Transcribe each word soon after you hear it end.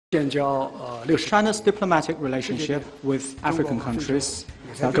China's diplomatic relationship with African countries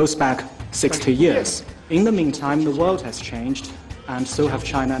goes back 60 years. In the meantime, the world has changed, and so have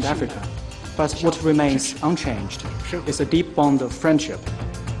China and Africa. But what remains unchanged is a deep bond of friendship,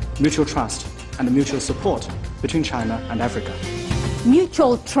 mutual trust, and mutual support between China and Africa.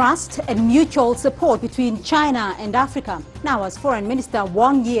 Mutual trust and mutual support between China and Africa. Now, as Foreign Minister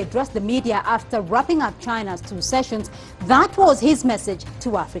Wang Yi addressed the media after wrapping up China's 2 sessions, that was his message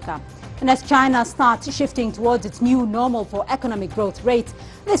to Africa. And as China starts shifting towards its new normal for economic growth rates,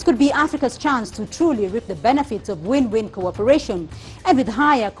 this could be Africa's chance to truly reap the benefits of win-win cooperation. And with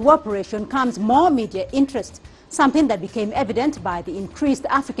higher cooperation comes more media interest, something that became evident by the increased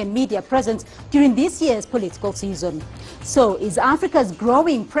African media presence during this year's political season. So, is Africa's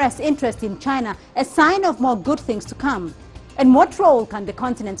growing press interest in China a sign of more good things to come? And what role can the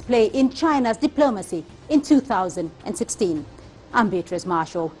continent play in China's diplomacy in 2016? I'm Beatrice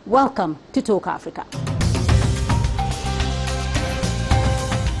Marshall. Welcome to Talk Africa.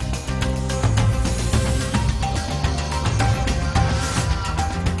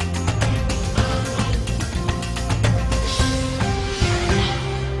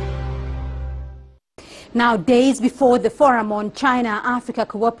 Now, days before the Forum on China-Africa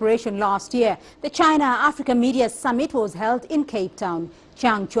Cooperation last year, the China-Africa Media Summit was held in Cape Town.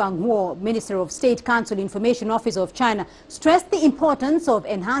 Chiang Chuang-Huo, Minister of State Council Information Office of China, stressed the importance of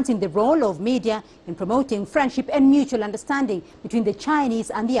enhancing the role of media in promoting friendship and mutual understanding between the Chinese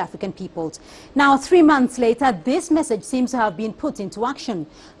and the African peoples. Now, 3 months later, this message seems to have been put into action.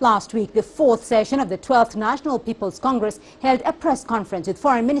 Last week, the 4th session of the 12th National People's Congress held a press conference with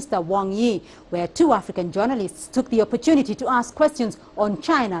Foreign Minister Wang Yi, where 2 African journalists took the opportunity to ask questions on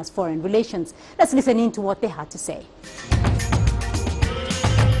China's foreign relations. Let's listen in to what they had to say.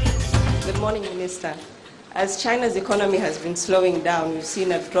 Good morning, Minister. As China's economy has been slowing down, we've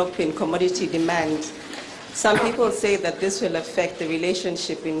seen a drop in commodity demand. Some people say that this will affect the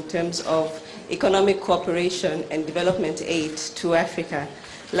relationship in terms of economic cooperation and development aid to Africa.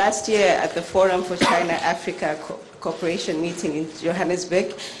 Last year at the Forum for China-Africa Cooperation meeting in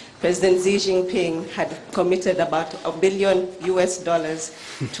Johannesburg, President Xi Jinping had committed about $1 billion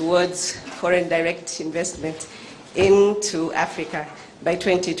towards foreign direct investment into Africa by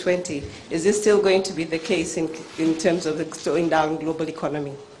 2020. Is this still going to be the case in terms of the slowing down global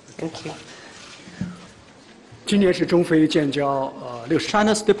economy? Thank you.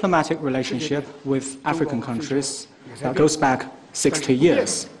 China's diplomatic relationship with African countries goes back 60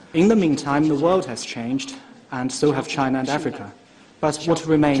 years. In the meantime, the world has changed, and so have China and Africa. But what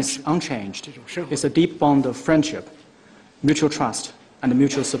remains unchanged is a deep bond of friendship, mutual trust, and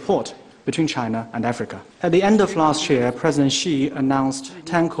mutual support between China and Africa. At the end of last year, President Xi announced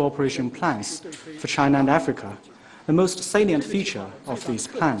 10 cooperation plans for China and Africa. The most salient feature of these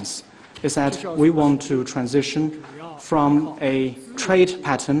plans is that we want to transition from a trade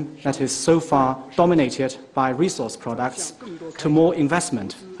pattern that is so far dominated by resource products to more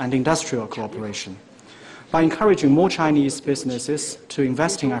investment and industrial cooperation. By encouraging more Chinese businesses to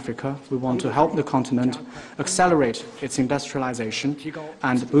invest in Africa, we want to help the continent accelerate its industrialization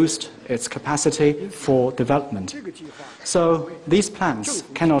and boost its capacity for development. So these plans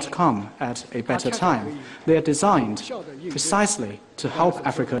cannot come at a better time. They are designed precisely to help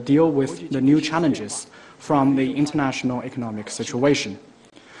Africa deal with the new challenges from the international economic situation.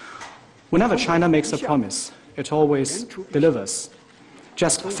 Whenever China makes a promise, it always delivers.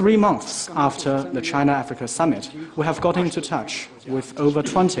 Just 3 months after the China-Africa Summit, we have got into touch with over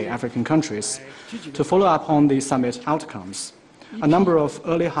 20 African countries to follow up on the summit outcomes. A number of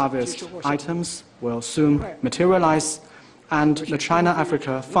early harvest items will soon materialize, and the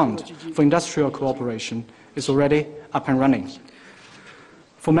China-Africa Fund for Industrial Cooperation is already up and running.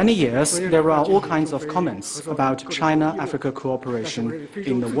 For many years, there are all kinds of comments about China-Africa cooperation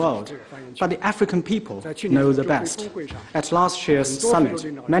in the world, but the African people know the best. At last year's summit,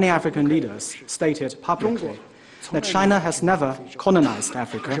 many African leaders stated publicly that China has never colonized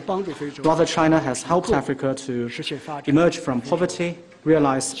Africa. Rather, China has helped Africa to emerge from poverty,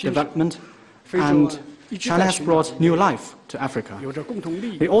 realize development, and China has brought new life to Africa.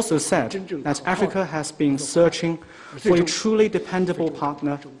 They also said that Africa has been searching for a truly dependable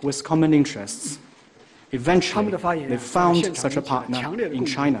partner with common interests. Eventually, they found such a partner in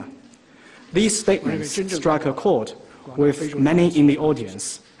China. These statements struck a chord with many in the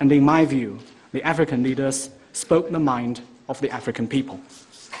audience, and in my view, the African leaders spoke the mind of the African people.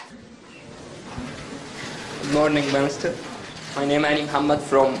 Good morning, Minister. My name is Ali Muhammad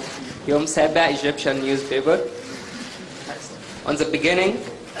from Yom Saba, Egyptian newspaper. On the beginning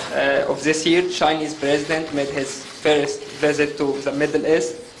of this year, Chinese president made his first visit to the Middle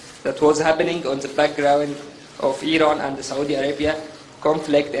East, that was happening on the background of Iran and Saudi Arabia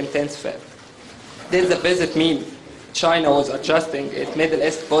conflict intensified. Did the visit mean China was adjusting its Middle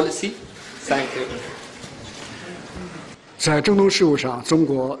East policy? Thank you.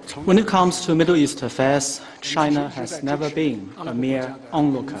 When it comes to Middle East affairs, China has never been a mere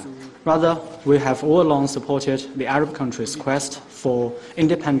onlooker. Rather, we have all along supported the Arab countries' quest for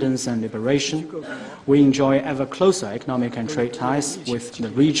independence and liberation. We enjoy ever closer economic and trade ties with the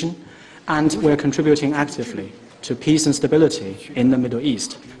region, and we're contributing actively to peace and stability in the Middle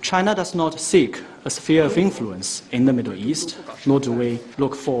East. China does not seek a sphere of influence in the Middle East, nor do we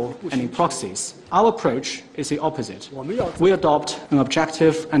look for any proxies. Our approach is the opposite. We adopt an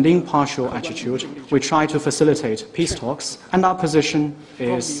objective and impartial attitude. We try to facilitate peace talks, and our position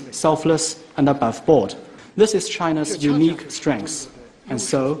is selfless and above board. This is China's unique strength, and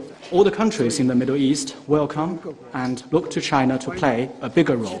so all the countries in the Middle East welcome and look to China to play a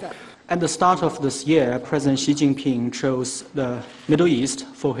bigger role. At the start of this year, President Xi Jinping chose the Middle East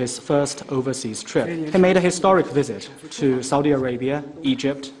for his first overseas trip. He made a historic visit to Saudi Arabia,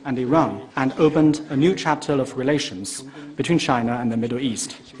 Egypt, and Iran, and opened a new chapter of relations between China and the Middle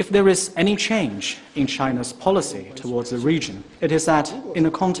East. If there is any change in China's policy towards the region, it is that in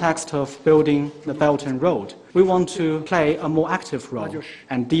the context of building the Belt and Road, we want to play a more active role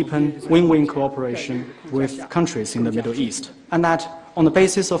and deepen win-win cooperation with countries in the Middle East, and that on the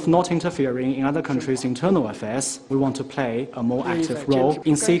basis of not interfering in other countries' internal affairs, we want to play a more active role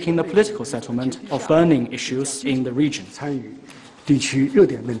in seeking the political settlement of burning issues in the region.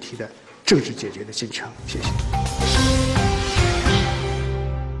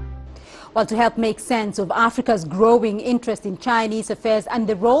 Well, to help make sense of Africa's growing interest in Chinese affairs and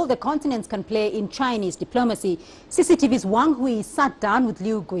the role the continent can play in Chinese diplomacy, CCTV's Wang Hui sat down with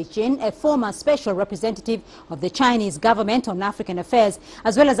Liu Guijin, a former special representative of the Chinese government on African affairs,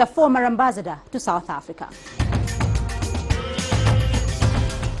 as well as a former ambassador to South Africa.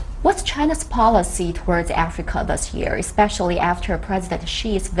 What's China's policy towards Africa this year, especially after President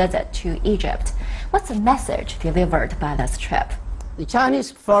Xi's visit to Egypt? What's the message delivered by this trip? The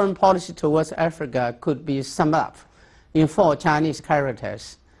Chinese foreign policy towards Africa could be summed up in 4 Chinese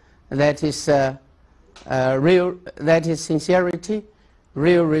characters. That is sincerity,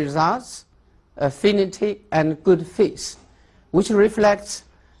 real results, affinity, and good faith, which reflects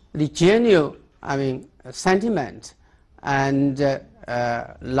the genuine, sentiment and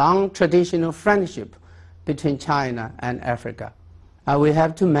long traditional friendship between China and Africa. We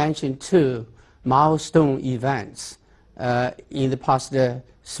have to mention 2 milestone events in the past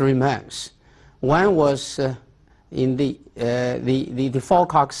 3 months. One was in the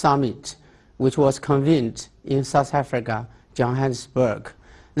FOCAC summit, which was convened in South Africa, Johannesburg.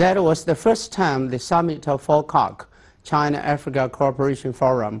 That was the first time the summit of FOCAC, China-Africa Cooperation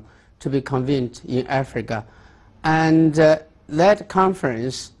Forum, to be convened in Africa. And that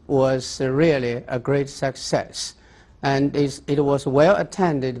conference was really a great success. And it was well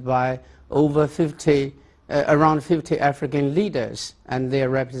attended by over around 50 African leaders and their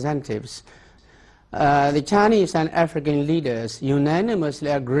representatives. The Chinese and African leaders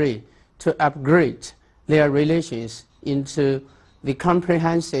unanimously agree to upgrade their relations into the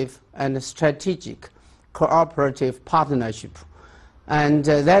comprehensive and strategic cooperative partnership. And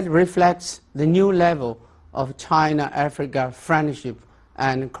that reflects the new level of China-Africa friendship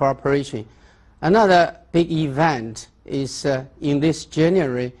and cooperation. Another big event is in this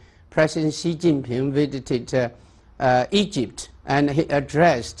January, President Xi Jinping visited Egypt, and he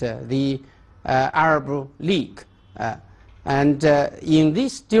addressed the Arab League. During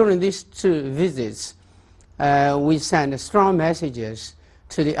these 2 visits, we sent strong messages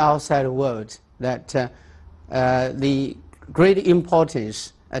to the outside world that the great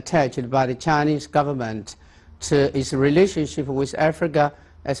importance attached by the Chinese government to its relationship with Africa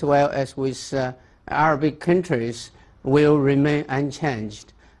as well as with Arabic countries will remain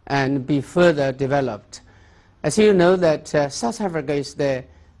unchanged and be further developed. As you know, that South Africa is the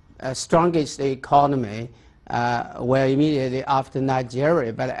strongest economy, well, immediately after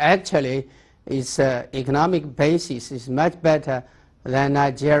Nigeria, but actually its economic basis is much better than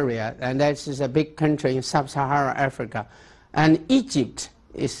Nigeria, and that is a big country in sub-Saharan Africa. And Egypt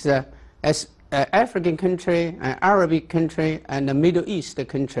is as an African country, an Arabic country, and a Middle East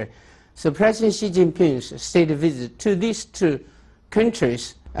country. So President Xi Jinping's state visit to these 2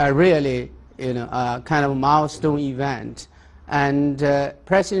 countries are really, a kind of milestone event. And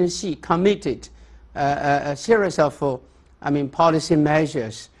President Xi committed a series of, policy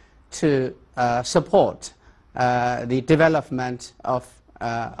measures to support the development of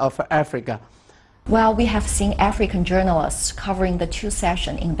Africa. Well, we have seen African journalists covering the two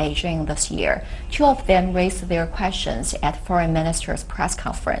sessions in Beijing this year. Two of them raised their questions at Foreign Minister's press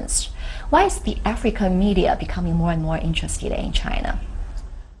conference. Why is the African media becoming more and more interested in China?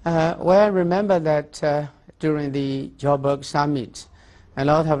 Well, I remember that during the Joburg summit, a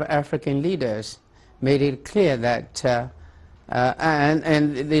lot of African leaders made it clear that,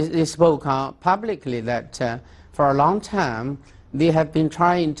 and they spoke publicly that for a long time they have been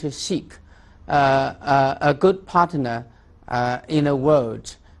trying to seek a good partner in the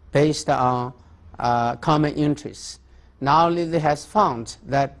world based on common interests. Now they have found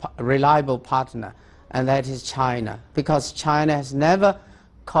that reliable partner, and that is China, because China has never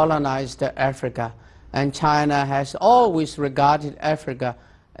colonized Africa, and China has always regarded Africa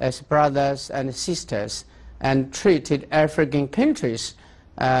as brothers and sisters and treated African countries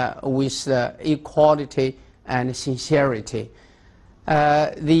with equality and sincerity.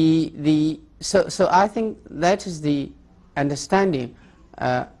 So I think that is the understanding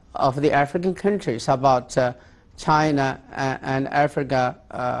of the African countries about China and Africa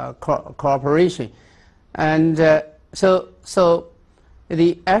cooperation. And so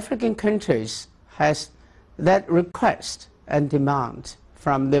the African countries has that request and demand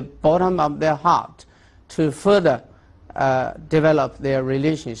from the bottom of their heart to further develop their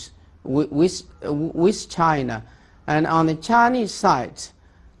relations with China. And on the Chinese side,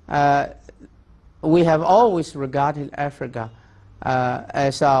 we have always regarded Africa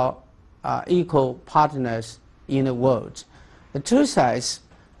as our equal partners in the world. The two sides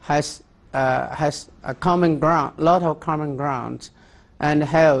has a common ground, lot of common ground, and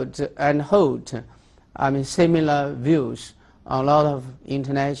hold similar views on a lot of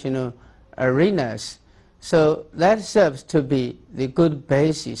international arenas. So that serves to be the good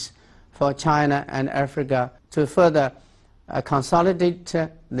basis for China and Africa to further consolidate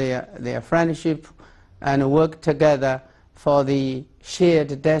their friendship and work together for the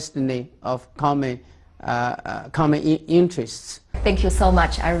shared destiny of common interests. Thank you so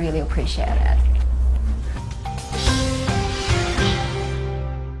much. I really appreciate it.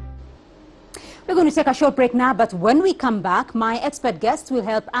 We're going to take a short break now, but when we come back, my expert guests will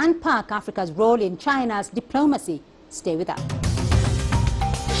help unpack Africa's role in China's diplomacy. Stay with us.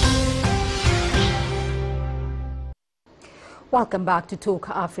 Welcome back to Talk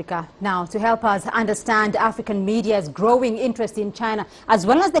Africa. Now, to help us understand African media's growing interest in China, as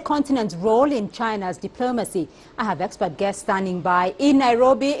well as the continent's role in China's diplomacy, I have expert guests standing by. In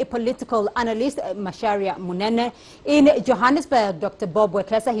Nairobi, a political analyst, Macharia Munene. In Johannesburg, Dr. Bob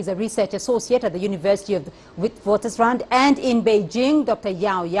Wekesa, he's a research associate at the University of Witwatersrand. And in Beijing, Dr.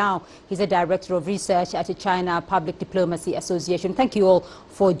 Yao Yao, he's a director of research at the China Public Diplomacy Association. Thank you all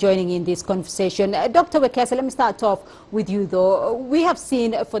for joining in this conversation. Dr. Wekesa, let me start off with you, though. We have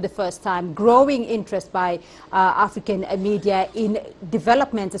seen for the first time growing interest by African media in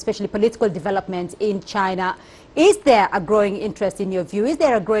developments, especially political developments in China. Is there a growing interest in your view? Is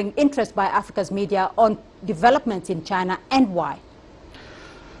there a growing interest by Africa's media on developments in China, and why?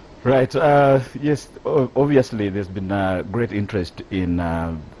 Right. Yes, obviously there's been great interest in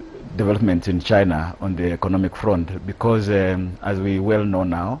developments in China on the economic front because, as we well know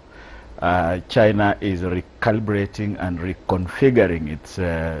now, China is recalibrating and reconfiguring its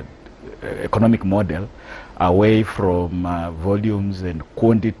economic model away from volumes and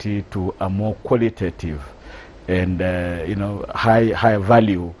quantity to a more qualitative and high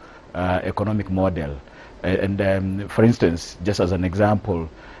value economic model. And for instance, just as an example,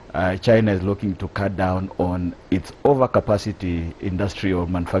 China is looking to cut down on its overcapacity industrial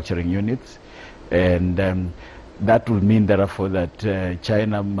manufacturing units, and that will mean, therefore, that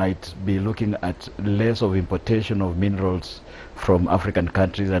China might be looking at less of importation of minerals from African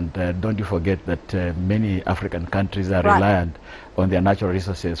countries. And don't you forget that many African countries are reliant on their natural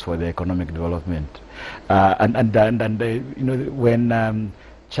resources for their economic development. When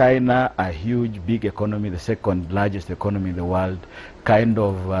China, a huge, big economy, the second largest economy in the world, kind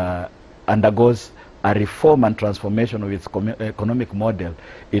of undergoes a reform and transformation of its economic model,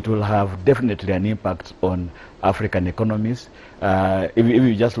 it will have definitely an impact on African economies. If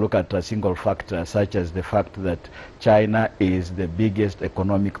you just look at a single factor, such as the fact that China is the biggest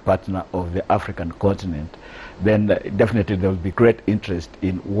economic partner of the African continent, then definitely there will be great interest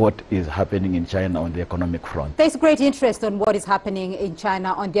in what is happening in China on the economic front. There's great interest on what is happening in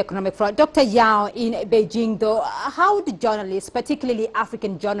China on the economic front. Dr. Yao, in Beijing, though, how do journalists, particularly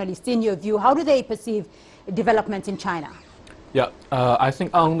African journalists, in your view, how do they perceive development in China? Yeah, I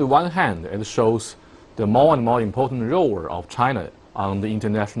think on the one hand, it shows the more and more important role of China on the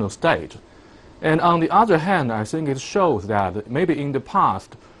international stage. And on the other hand, I think it shows that maybe in the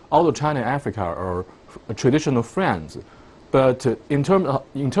past, although China and Africa are traditional friends, but in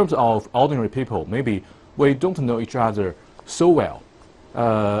terms of ordinary people, maybe we don't know each other so well.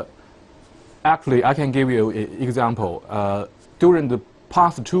 Actually, I can give you an example. During the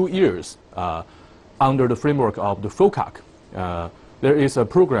past 2 years, under the framework of the FOCAC, there is a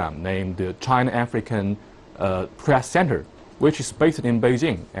program named the China African Press Center, which is based in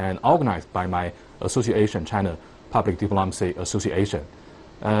Beijing and organized by my association, China Public Diplomacy Association.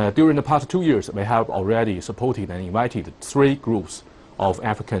 During the past 2 years, we have already supported and invited 3 groups of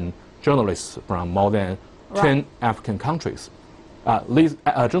African journalists from more than 10 African countries. These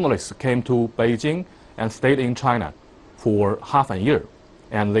journalists came to Beijing and stayed in China for half a year,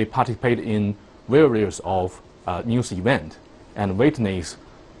 and they participated in various of news events and witnessed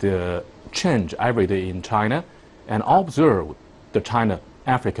the change every day in China and observed the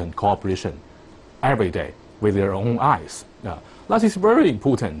China-African cooperation every day with their own eyes. That is very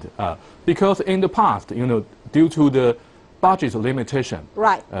important because in the past, due to the budget limitation,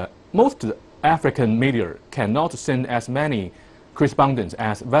 most African media cannot send as many correspondents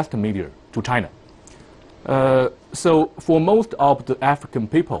as Western media to China. So for most of the African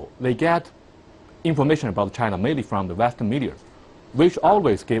people, they get information about China mainly from the Western media, which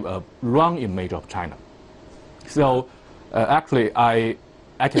always give a wrong image of China. So actually, I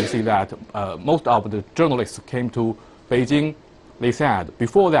can see that most of the journalists came to Beijing. They said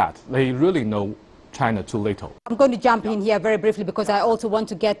before that they really know China too little. I'm going to jump in here very briefly because I also want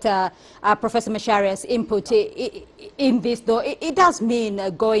to get Professor Masharia's input in this, though. It does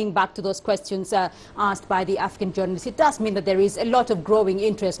mean, going back to those questions asked by the African journalists, it does mean that there is a lot of growing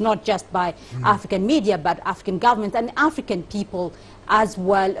interest, not just by African media, but African governments and African people as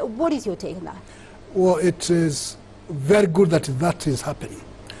well. What is your take on that? Well, it is very good that that is happening.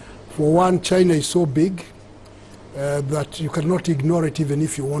 For one, China is so big that you cannot ignore it even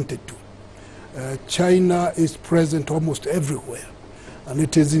if you wanted to. China is present almost everywhere, and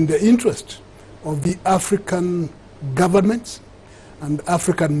it is in the interest of the African governments and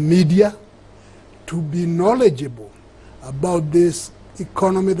African media to be knowledgeable about this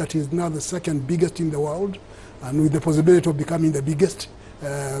economy that is now the second biggest in the world, and with the possibility of becoming the biggest.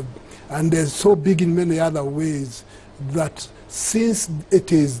 And they're so big in many other ways that since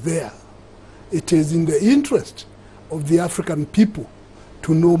it is there, it is in the interest of the African people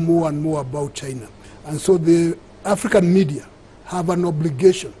to know more and more about China. And so the African media have an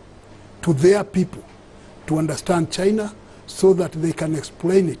obligation to their people to understand China so that they can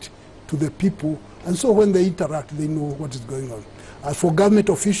explain it to the people. And so when they interact, they know what is going on. As for government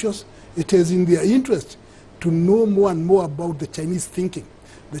officials, it is in their interest to know more and more about the Chinese thinking,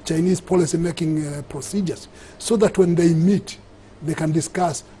 the Chinese policy-making procedures, so that when they meet, they can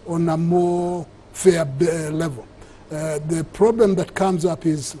discuss on a more fair level. The problem that comes up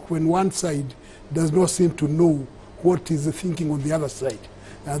is when one side does not seem to know what is the thinking on the other side.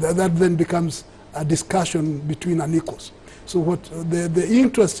 That then becomes a discussion between unequals. So what the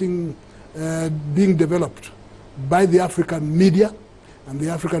interesting being developed by the African media and the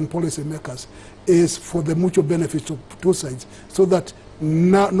African policymakers is for the mutual benefits of two sides, so that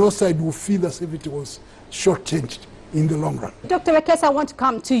no side will feel as if it was shortchanged in the long run. Dr. Wekesa, I want to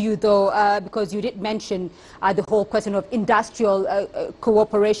come to you, though, because you did mention the whole question of industrial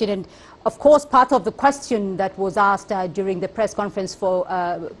cooperation. And, of course, part of the question that was asked during the press conference for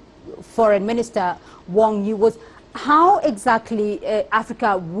Foreign Minister Wang Yi was how exactly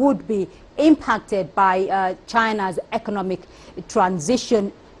Africa would be impacted by China's economic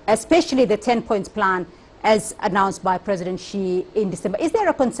transition, especially the 10-point plan as announced by President Xi in December. Is there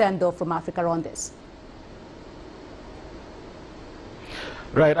a concern, though, from Africa on this?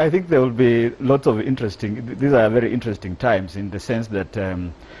 Right, I think there will be lots of these are very interesting times in the sense that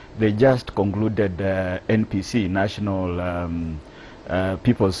they just concluded NPC, National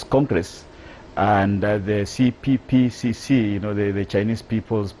People's Congress, and the CPPCC, the Chinese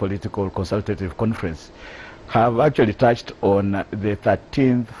People's Political Consultative Conference, have actually touched on the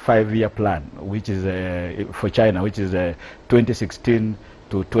 13th five-year plan, which is for China, which is 2016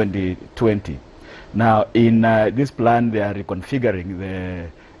 to 2020. Now, in this plan, they are reconfiguring the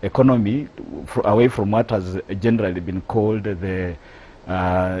economy away from what has generally been called the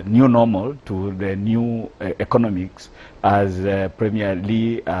new normal to the new economics, as Premier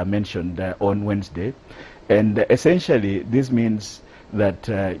Li mentioned on Wednesday. And essentially, this means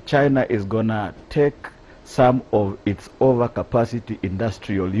that China is going to take some of its overcapacity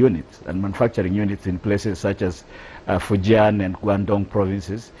industrial units and manufacturing units in places such as Fujian and Guangdong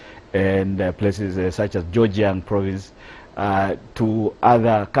provinces, and places such as Zhejiang province to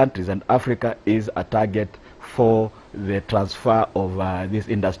other countries, and Africa is a target for the transfer of these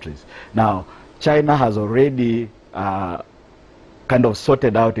industries. Now, China has already kind of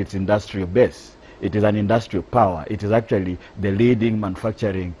sorted out its industrial base. It is an industrial power. It is actually the leading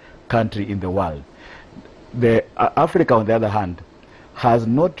manufacturing country in the world. Africa, on the other hand, has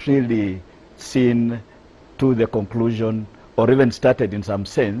not really seen to the conclusion or even started in some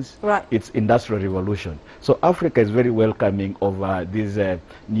sense its industrial revolution. So Africa is very welcoming of these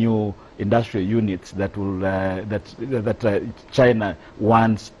new industrial units that will that China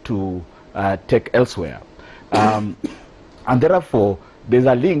wants to take elsewhere. And therefore, there's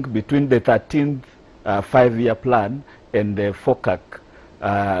a link between the 13th five-year plan and the FOCAC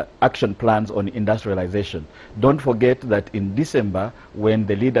action plans on industrialization. Don't forget that in December, when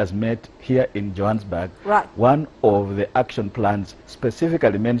the leaders met here in Johannesburg, one of the action plans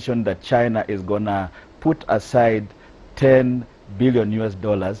specifically mentioned that China is going to put aside $10 billion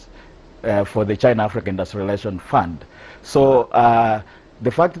for the China-Africa Industrialization Fund. So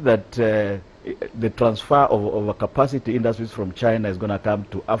the fact that the transfer of capacity industries from China is going to come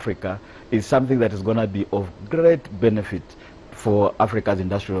to Africa is something that is going to be of great benefit for Africa's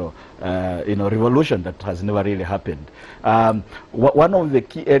industrial revolution that has never really happened. One of the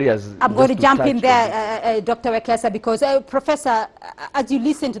key areas... I'm going to jump in there, Dr. Wekesa, because Professor, as you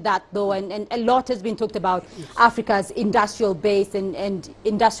listen to that though, and a lot has been talked about Africa's industrial base and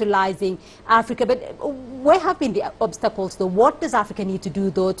industrializing Africa, but where have been the obstacles though? What does Africa need to do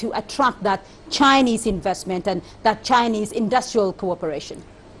though to attract that Chinese investment and that Chinese industrial cooperation?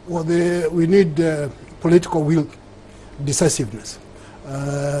 Well, we need political will, decisiveness.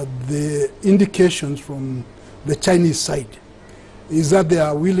 The indications from the Chinese side is that they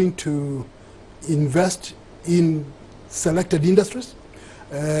are willing to invest in selected industries.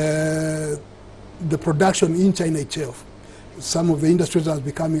 The production in China itself, some of the industries are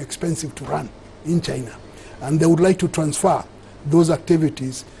becoming expensive to run in China, and they would like to transfer those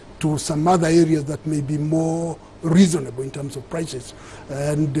activities to some other areas that may be more reasonable in terms of prices.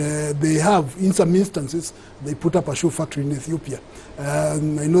 And they have, in some instances, they put up a shoe factory in Ethiopia. I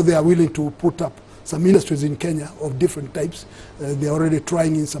know they are willing to put up some industries in Kenya of different types. They are already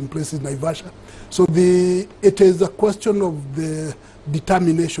trying in some places, Naivasha. So it is a question of the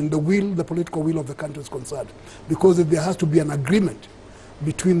determination, the will, the political will of the country is concerned. Because there has to be an agreement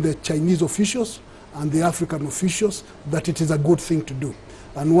between the Chinese officials and the African officials that it is a good thing to do.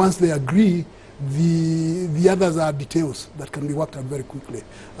 And once they agree, the others are details that can be worked out very quickly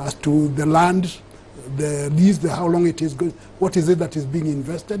as to the land, the lease, how long it is going, what is it that is being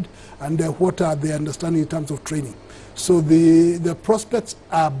invested, and what are the understanding in terms of training. So the prospects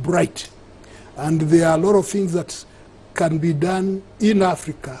are bright, and there are a lot of things that can be done in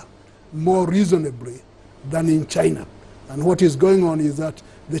Africa more reasonably than in China. And what is going on is that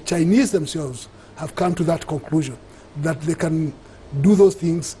the Chinese themselves have come to that conclusion that they can do those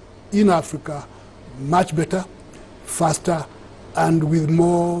things in Africa much better, faster, and with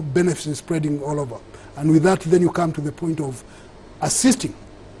more benefits spreading all over. And with that, then you come to the point of assisting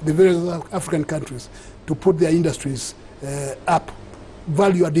the various African countries to put their industries up,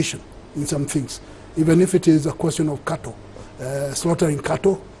 value addition in some things, even if it is a question of cattle, slaughtering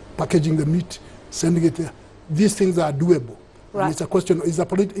cattle, packaging the meat, sending it there. These things are doable. Right. And it's a question,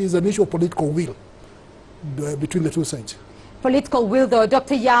 it's an issue of political will between the two sides. Political will, though.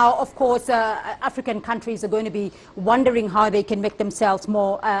 Dr. Yao, of course, African countries are going to be wondering how they can make themselves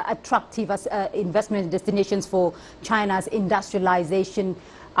more attractive as investment destinations for China's industrialization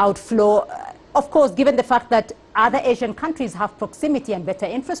outflow. Of course, given the fact that other Asian countries have proximity and better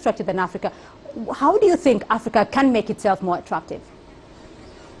infrastructure than Africa, how do you think Africa can make itself more attractive?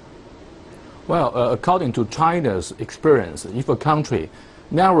 Well, according to China's experience, if a country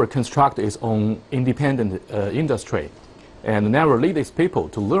never constructs its own independent industry, and never lead its people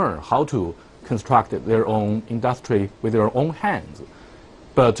to learn how to construct their own industry with their own hands,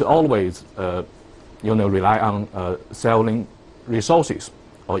 but always, rely on selling resources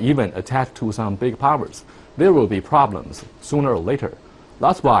or even attached to some big powers, there will be problems sooner or later.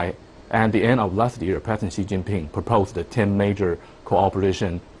 That's why, at the end of last year, President Xi Jinping proposed the 10 major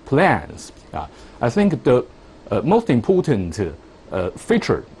cooperation plans. I think the most important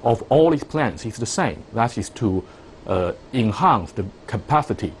feature of all these plans is the same. That is to enhance the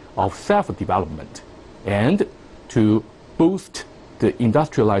capacity of self-development and to boost the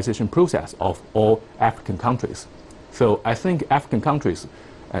industrialization process of all African countries. So I think African countries,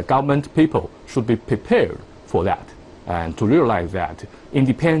 government people should be prepared for that and to realize that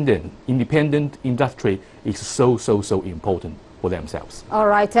independent industry is so important for themselves. All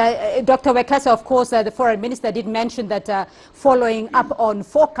right. Dr. Wekesa, of course, the foreign minister did mention that following up on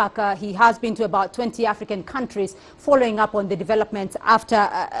FOCAC, he has been to about 20 African countries following up on the developments after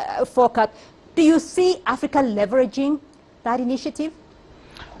FOCAC. Do you see Africa leveraging that initiative?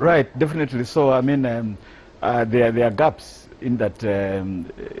 Right, definitely so. I mean, there are gaps in that,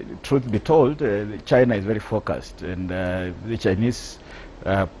 truth be told, China is very focused, and the Chinese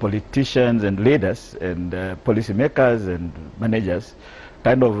politicians and leaders and policymakers and managers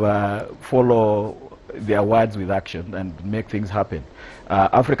kind of follow their words with action and make things happen.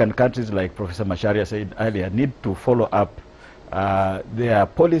 African countries, like Professor Macharia said earlier, need to follow up their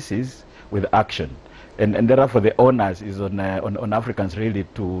policies with action. And therefore the onus is on Africans really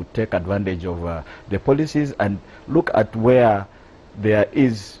to take advantage of the policies and look at where there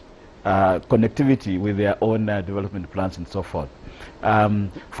is connectivity with their own development plans and so forth.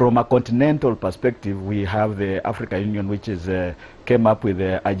 From a continental perspective, we have the African Union, which is came up with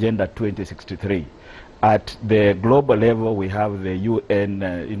the Agenda 2063. At the global level, we have the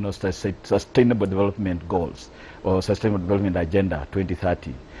UN Sustainable Development Goals, or Sustainable Development Agenda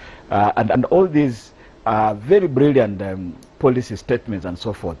 2030. And all these are very brilliant policy statements and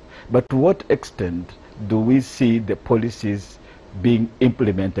so forth. But to what extent do we see the policies being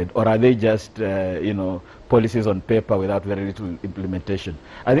implemented, or are they just policies on paper without very little implementation?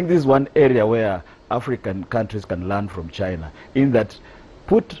 I think this is one area where African countries can learn from China, in that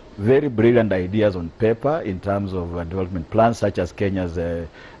put very brilliant ideas on paper in terms of development plans, such as Kenya's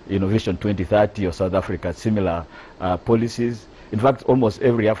Vision 2030, or South Africa's similar policies. In fact, almost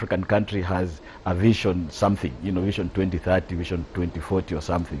every African country has a vision something, Vision 2030, Vision 2040 or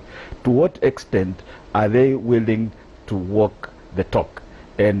something. To what extent are they willing to walk the talk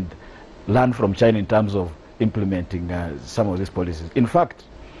and learn from China in terms of implementing some of these policies? In fact,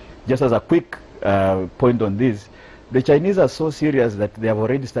 just as a quick point on this, the Chinese are so serious that they have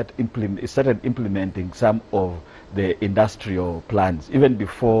already started implementing some of the industrial plans, even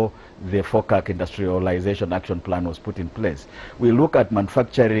before the FOCAC Industrialization Action Plan was put in place. We look at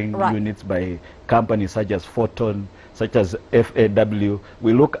manufacturing units by companies such as Photon, such as FAW.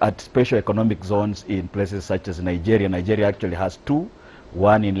 We look at special economic zones in places such as Nigeria. Nigeria actually has two,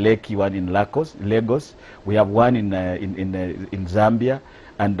 one in Lekki, one in Lagos. We have one in Zambia,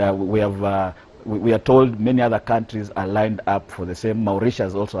 and we are told many other countries are lined up for the same.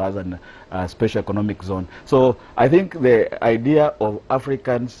 Mauritius also has a special economic zone. So I think the idea of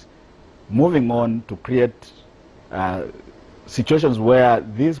Africans moving on to create situations where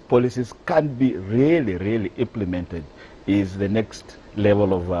these policies can be really implemented is the next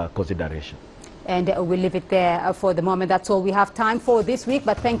level of consideration. And we'll leave it there for the moment. That's all we have time for this week.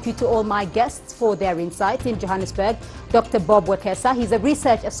 But thank you to all my guests for their insights. In Johannesburg, Dr. Bob Wekesa, he's a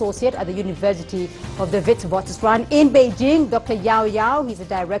research associate at the University of the Witwatersrand. In Beijing, Dr. Yao Yao, he's a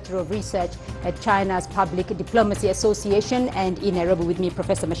director of research at China's Public Diplomacy Association. And in Nairobi with me,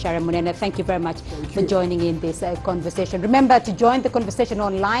 Professor Macharia Munene. Thank you very much for joining in this conversation. Remember to join the conversation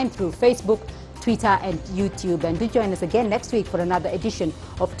online through Facebook, Twitter and YouTube. And do join us again next week for another edition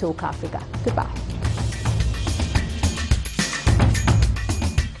of Talk Africa. Goodbye.